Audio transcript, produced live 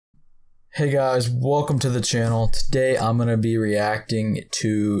Hey guys, welcome to the channel. Today I'm going to be reacting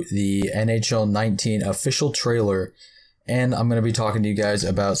to the NHL 19 official trailer, and I'm going to be talking to you guys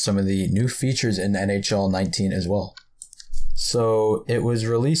about some of the new features in NHL 19 as well. So it was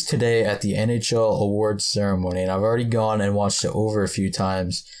released today at the NHL awards ceremony, and I've already gone and watched it over a few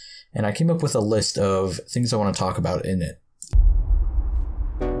times, and I came up with a list of things I want to talk about in it.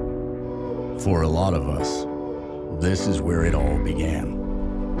 For a lot of us, this is where it all began.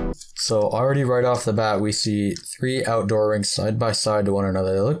 So already right off the bat, we see 3 outdoor rinks side by side to one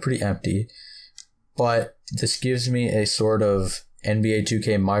another. They look pretty empty, but this gives me a sort of NBA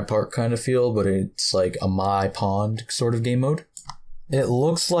 2K My Park kind of feel, but it's like a My Pond sort of game mode. It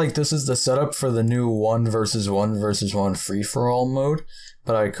looks like this is the setup for the new 1 versus 1 versus 1 free-for-all mode,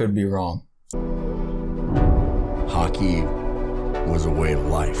 but I could be wrong. Hockey was a way of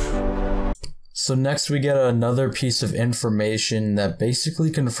life. So next we get another piece of information that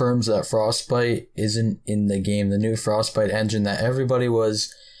basically confirms that Frostbite isn't in the game. The new Frostbite engine that everybody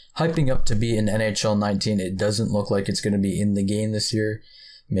was hyping up to be in NHL 19, it doesn't look like it's going to be in the game this year.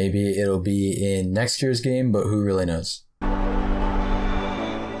 Maybe it'll be in next year's game, but who really knows?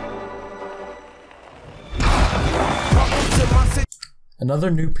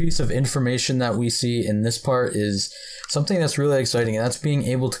 Another new piece of information that we see in this part is something that's really exciting, and that's being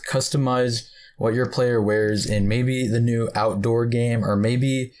able to customize what your player wears in maybe the new outdoor game, or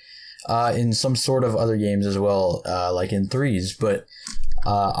maybe in some sort of other games as well, like in threes. But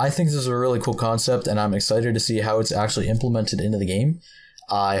I think this is a really cool concept, and I'm excited to see how it's actually implemented into the game.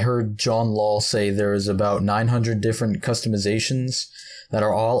 I heard John Law say there's about 900 different customizations that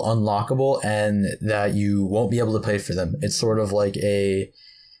are all unlockable and that you won't be able to pay for them. It's sort of like a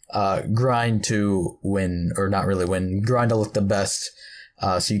grind to win, or not really win, grind to look the best.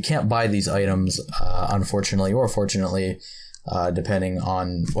 So you can't buy these items, unfortunately or fortunately, depending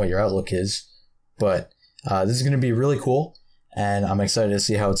on what your outlook is. But this is going to be really cool, and I'm excited to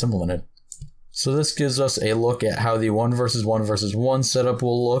see how it's implemented. So this gives us a look at how the 1 versus 1 versus 1 setup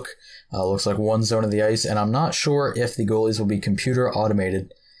will look. Looks like one zone of the ice, and I'm not sure if the goalies will be computer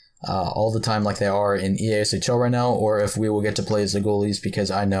automated all the time like they are in EASHL right now, or if we will get to play as the goalies,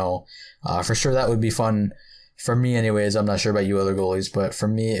 because I know for sure that would be fun. For me anyways. I'm not sure about you other goalies, but for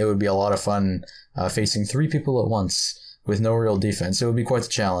me it would be a lot of fun facing 3 people at once with no real defense. It would be quite the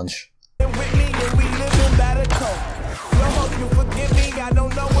challenge.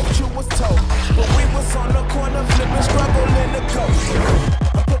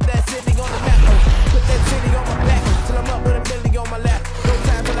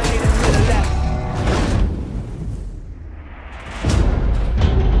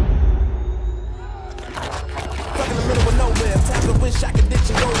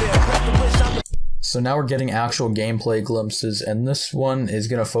 So now we're getting actual gameplay glimpses, and this one is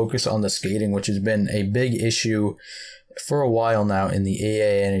going to focus on the skating, which has been a big issue for a while now in the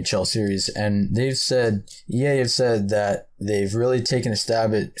AA NHL series. And EA have said that they've really taken a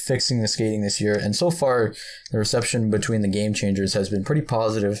stab at fixing the skating this year, and so far the reception between the game changers has been pretty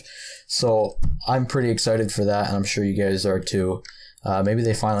positive. So I'm pretty excited for that, and I'm sure you guys are too. Maybe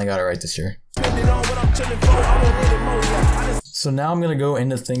they finally got it right this year. So now I'm going to go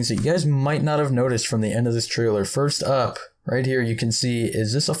into things that you guys might not have noticed from the end of this trailer. First up, right here, you can see,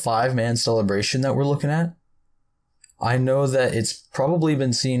 is this a 5-man celebration that we're looking at? I know that it's probably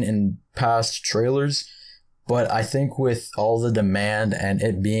been seen in past trailers, but I think with all the demand and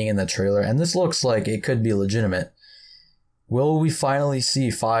it being in the trailer, and this looks like it could be legitimate, will we finally see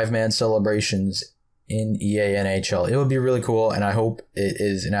 5-man celebrations in EA NHL? It would be really cool, and I hope it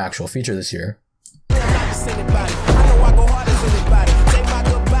is an actual feature this year.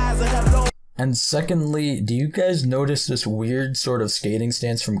 And secondly, do you guys notice this weird sort of skating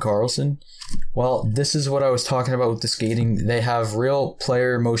stance from Carlson? Well, this is what I was talking about with the skating. They have real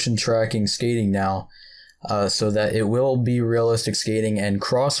player motion tracking skating now, so that it will be realistic skating, and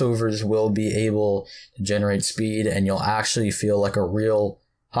crossovers will be able to generate speed, and you'll actually feel like a real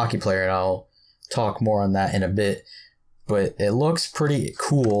hockey player. And I'll talk more on that in a bit. But it looks pretty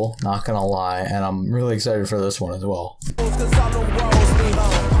cool, not gonna lie, and I'm really excited for this one as well.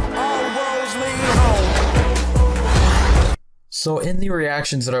 So in the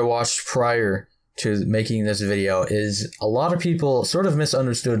reactions that I watched prior to making this video, is a lot of people sort of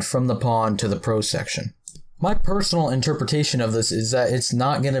misunderstood from the pond to the pro section. My personal interpretation of this is that it's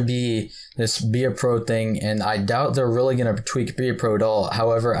not going to be this be a pro thing, and I doubt they're really going to tweak be a pro at all.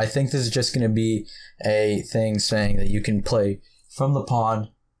 However, I think this is just going to be a thing saying that you can play from the pond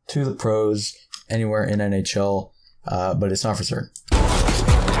to the pros anywhere in NHL, but it's not for certain.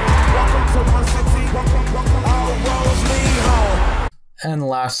 And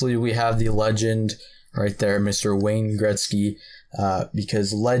lastly, we have the legend right there, Mr. Wayne Gretzky,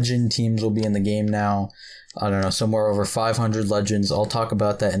 because legend teams will be in the game now. I don't know, somewhere over 500 legends. I'll talk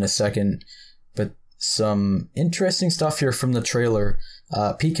about that in a second. But some interesting stuff here from the trailer.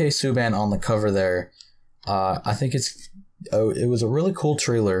 PK Subban on the cover there. I think it was a really cool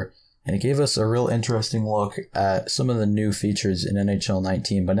trailer, and it gave us a real interesting look at some of the new features in NHL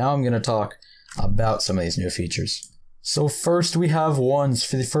 19. But now I'm going to talk about some of these new features. So first we have ones.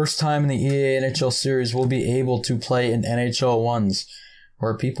 For the first time in the EA NHL series, we'll be able to play in NHL ones,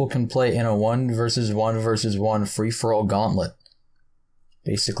 where people can play in a 1 versus 1 versus 1 free-for-all gauntlet.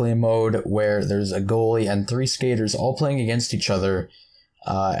 Basically a mode where there's a goalie and 3 skaters all playing against each other.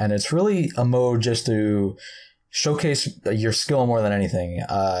 And it's really a mode just to showcase your skill more than anything,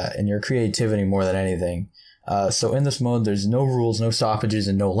 and your creativity more than anything. So in this mode, there's no rules, no stoppages,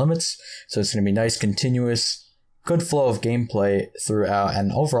 and no limits. So it's going to be nice, continuous, good flow of gameplay throughout.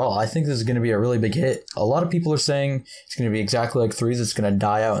 And overall, I think this is going to be a really big hit. A lot of people are saying it's going to be exactly like Threes. It's going to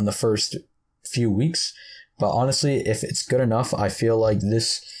die out in the first few weeks. But honestly, if it's good enough, I feel like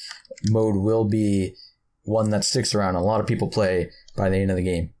this mode will be one that sticks around. A lot of people play by the end of the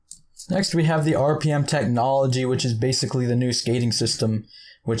game. Next, we have the RPM technology, which is basically the new skating system,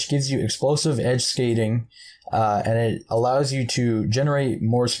 which gives you explosive edge skating, and it allows you to generate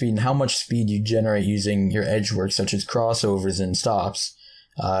more speed, and how much speed you generate using your edge work, such as crossovers and stops.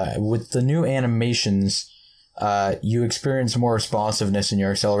 With the new animations, you experience more responsiveness in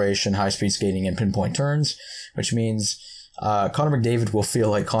your acceleration, high-speed skating, and pinpoint turns, which means Connor McDavid will feel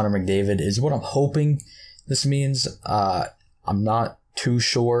like Connor McDavid is what I'm hoping this means. I'm not too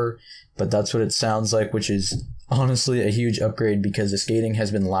sure, but that's what it sounds like, which is honestly a huge upgrade because the skating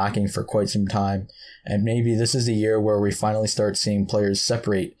has been lacking for quite some time, and maybe this is the year where we finally start seeing players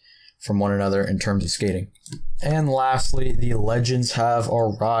separate from one another in terms of skating. And lastly, the legends have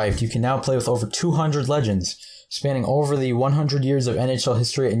arrived. You can now play with over 200 legends, spanning over the 100 years of NHL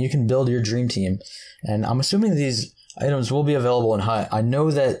history, and you can build your dream team. And I'm assuming these items will be available in Hut. I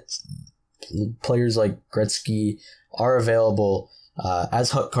know that players like Gretzky are available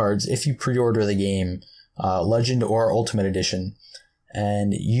as Hut cards if you pre-order the game, Legend or Ultimate Edition.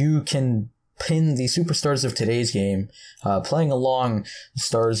 And you can pin the superstars of today's game, playing along the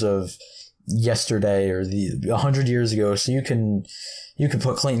stars of yesterday or the 100 years ago. So you can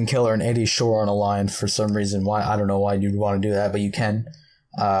put Clayton Keller and Eddie Shore on a line for some reason. Why, I don't know why you'd want to do that, but you can,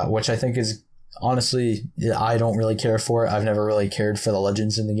 which I think is honestly, I don't really care for it. I've never really cared for the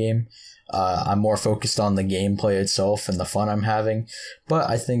legends in the game. I'm more focused on the gameplay itself and the fun I'm having. But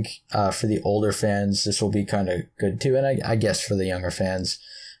I think for the older fans, this will be kind of good too. And I guess for the younger fans,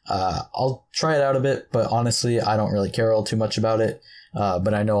 I'll try it out a bit. But honestly, I don't really care all too much about it.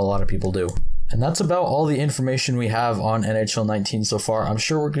 But I know a lot of people do. And that's about all the information we have on NHL 19 so far. I'm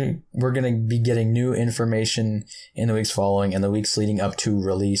sure we're gonna be getting new information in the weeks following and the weeks leading up to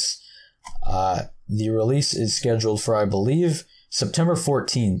release. The release is scheduled for, I believe, September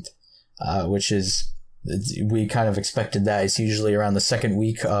 14th. Which is, we kind of expected that. It's usually around the second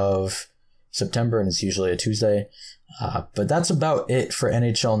week of September, and it's usually a Tuesday. But that's about it for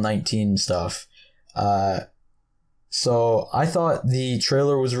NHL 19 stuff. So I thought the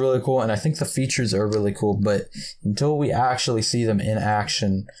trailer was really cool, and I think the features are really cool, but until we actually see them in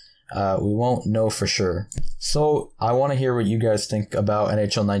action, we won't know for sure. So I want to hear what you guys think about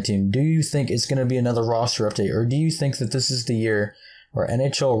NHL 19. Do you think it's going to be another roster update, or do you think that this is the year where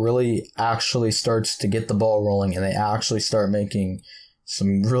NHL really actually starts to get the ball rolling and they actually start making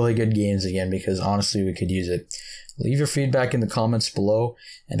some really good games again? Because honestly, we could use it. Leave your feedback in the comments below,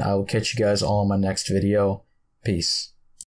 and I will catch you guys all in my next video. Peace.